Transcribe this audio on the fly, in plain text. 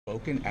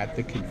Spoken at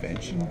the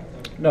convention?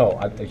 No,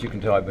 as you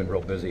can tell, I've been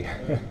real busy,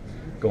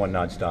 going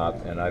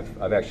nonstop, and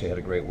I've actually had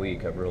a great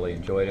week. I've really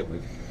enjoyed it.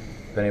 We've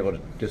been able to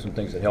do some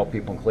things that help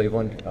people in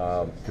Cleveland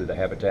through the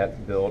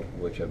Habitat build,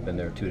 which I've been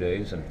there 2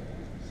 days, and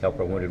help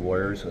our wounded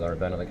warriors with our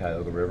event on the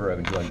Cuyahoga River. I've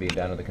enjoyed being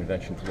down on the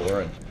convention floor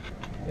and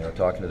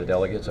talking to the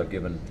delegates. I've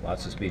given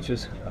lots of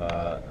speeches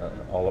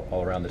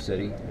all around the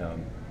city,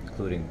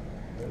 including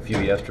a few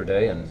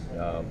yesterday and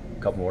a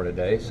couple more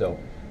today. So.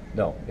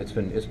 No, it's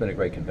been a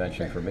great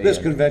convention for me. This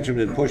convention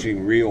has been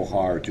pushing real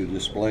hard to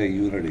display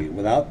unity.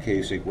 Without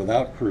Kasich,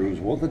 without Cruz,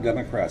 won't the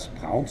Democrats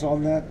pounce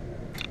on that?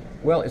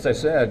 Well, as I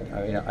said,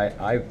 I mean,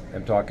 I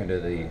am talking to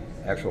the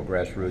actual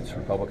grassroots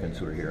Republicans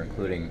who are here,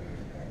 including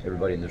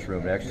everybody in this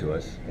room next to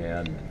us.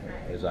 And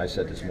as I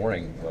said this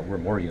morning, well, we're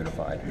more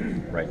unified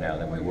right now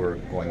than we were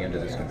going into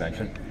this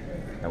convention.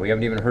 And we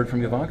haven't even heard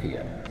from Ivanka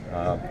yet,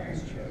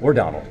 or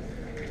Donald.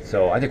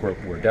 So I think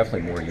we're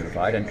definitely more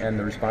unified, and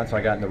the response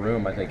I got in the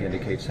room, I think,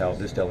 indicates how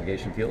this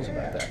delegation feels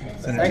about that.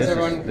 Thanks,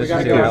 everyone. This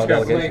is the Ohio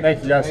delegation.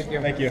 Thank you, Jess. Thank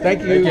you.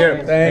 Thank you.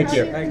 Thank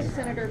you. I think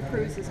Senator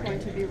Cruz is going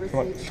to be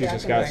received she's back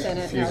just in got- the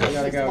Senate. she's Now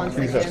just- she's once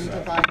again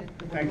divided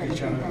the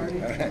Republican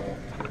Party.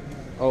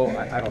 Oh,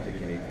 I don't think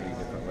you need any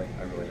differently.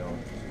 I really don't.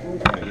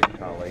 I'm a good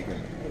colleague.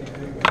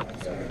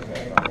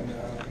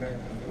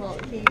 Well,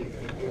 he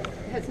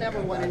has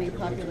never won any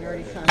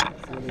popularity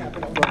contests on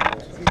Capitol Hill.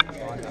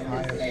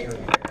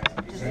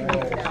 Does he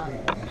make that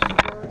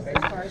worse as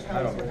far as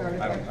how it's regarded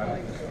by the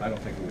public? I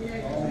don't think we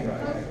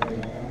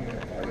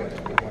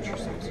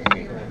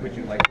would. Would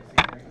you like to see?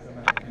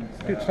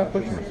 Dude, stop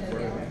pushing me.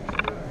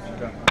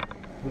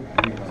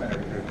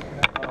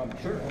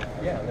 Sure.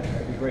 Yeah,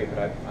 that'd be great.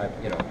 But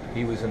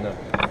he was in the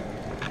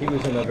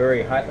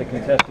very hotly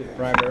contested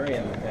primary,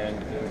 and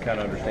kind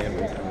of understand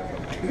where he's coming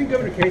from. I think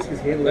Governor Kasich is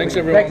handling. Thanks,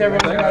 everyone.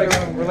 Thanks,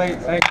 everyone. We're late.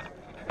 Thanks.